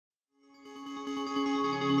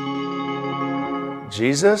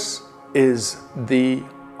Jesus is the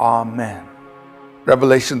Amen.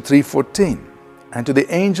 Revelation 3:14. And to the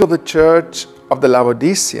angel of the church of the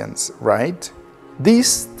Laodiceans write,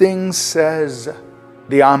 these things says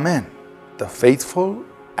the Amen, the faithful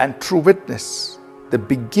and true witness, the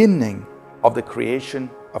beginning of the creation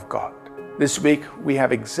of God. This week we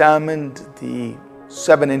have examined the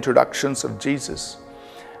 7 introductions of Jesus,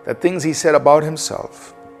 the things he said about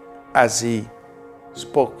himself as he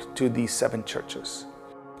spoke to these 7 churches.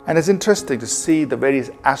 And it's interesting to see the various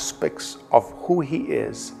aspects of who he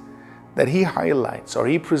is that he highlights or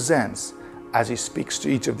he presents as he speaks to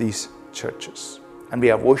each of these churches. And we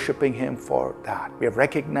are worshiping him for that. We are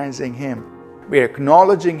recognizing him. We are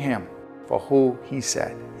acknowledging him for who he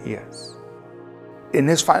said he is. In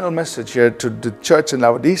his final message here to the church in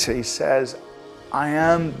Laodicea, he says, I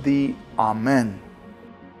am the Amen,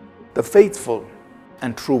 the faithful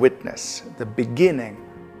and true witness, the beginning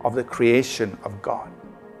of the creation of God.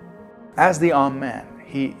 As the Amen,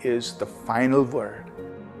 he is the final word.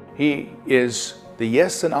 He is the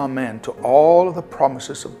yes and amen to all of the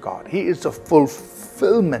promises of God. He is the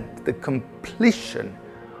fulfillment, the completion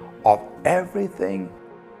of everything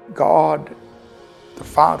God the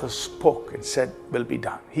Father spoke and said will be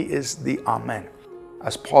done. He is the Amen.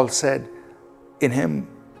 As Paul said, in him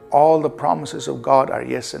all the promises of God are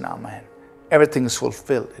yes and amen. Everything is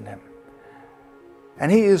fulfilled in him.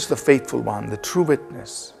 And he is the faithful one, the true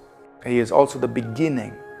witness. He is also the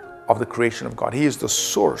beginning of the creation of God. He is the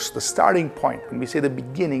source, the starting point. When we say the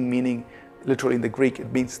beginning, meaning literally in the Greek,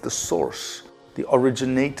 it means the source, the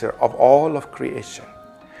originator of all of creation.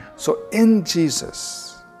 So in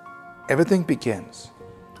Jesus, everything begins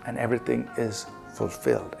and everything is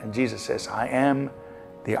fulfilled. And Jesus says, I am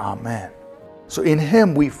the Amen. So in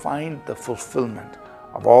him we find the fulfillment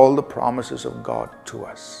of all the promises of God to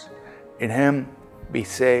us. In him we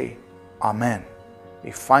say Amen.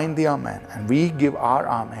 We find the Amen and we give our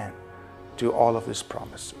Amen to all of his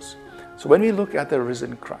promises. So when we look at the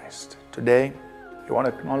risen Christ, today you want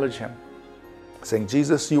to acknowledge him, saying,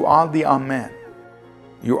 Jesus, you are the Amen.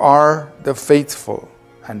 You are the faithful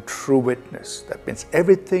and true witness. That means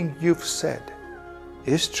everything you've said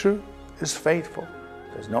is true, is faithful.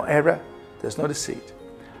 There's no error, there's no deceit.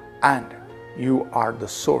 And you are the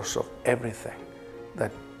source of everything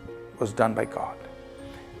that was done by God.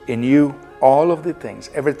 In you, all of the things,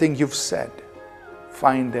 everything you've said,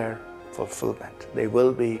 find their fulfillment. They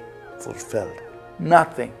will be fulfilled.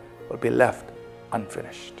 Nothing will be left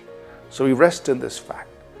unfinished. So we rest in this fact.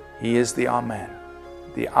 He is the Amen,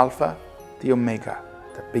 the Alpha, the Omega,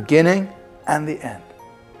 the beginning and the end.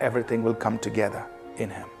 Everything will come together in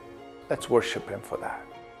him. Let's worship him for that.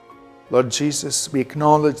 Lord Jesus, we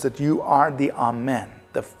acknowledge that you are the Amen,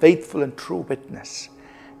 the faithful and true witness.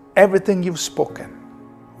 Everything you've spoken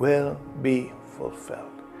will be fulfilled.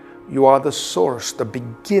 You are the source, the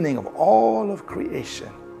beginning of all of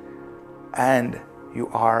creation, and you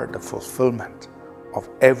are the fulfillment of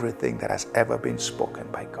everything that has ever been spoken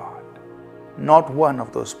by God. Not one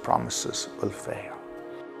of those promises will fail.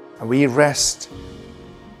 And we rest.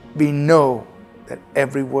 We know that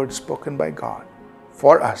every word spoken by God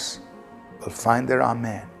for us will find their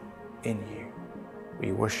Amen in you.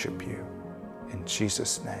 We worship you in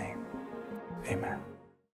Jesus' name. Amen.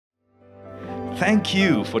 Thank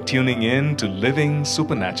you for tuning in to Living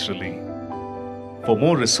Supernaturally. For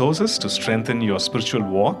more resources to strengthen your spiritual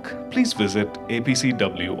walk, please visit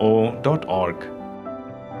apcwo.org.